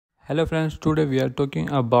Hello friends, today we are talking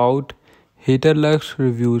about Heaterlux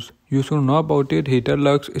Reviews. You should know about it.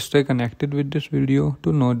 Heaterlux, stay connected with this video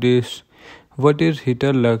to know this. What is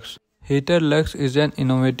Heaterlux? Heaterlux is an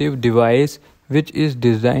innovative device which is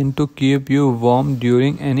designed to keep you warm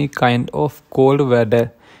during any kind of cold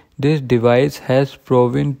weather. This device has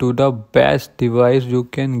proven to the best device you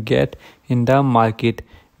can get in the market.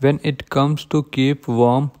 When it comes to keep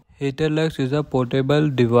warm, Heaterlux is a portable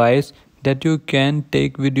device that you can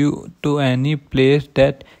take with you to any place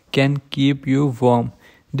that can keep you warm.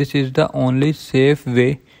 This is the only safe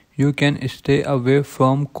way you can stay away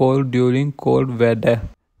from cold during cold weather.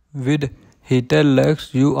 With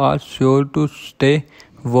Heaterlux, you are sure to stay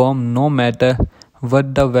warm no matter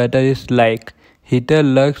what the weather is like.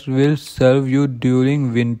 Heaterlux will serve you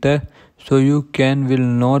during winter, so you will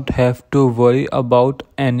not have to worry about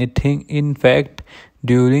anything. In fact,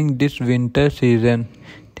 during this winter season,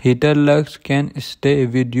 Heaterlux can stay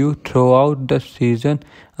with you throughout the season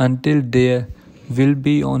until there will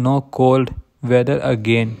be no cold weather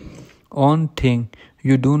again. One thing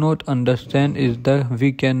you do not understand is that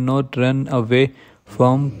we cannot run away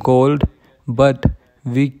from cold, but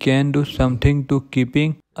we can do something to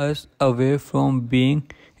keeping us away from being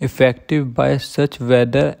affected by such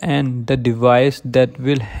weather, and the device that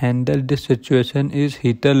will handle this situation is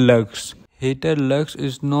Heaterlux. Heaterlux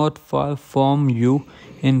is not far from you.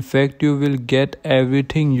 In fact, you will get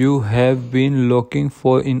everything you have been looking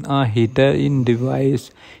for in a heater-in device.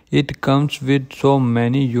 It comes with so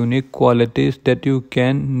many unique qualities that you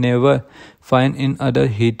can never find in other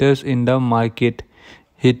heaters in the market.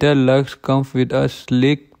 Heaterlux comes with a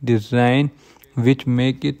sleek design which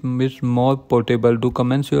make it more portable. Do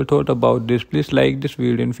comment your thought about this. Please like this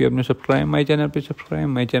video, and if you have not subscribed my channel, please subscribe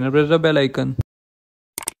my channel. Press the bell icon.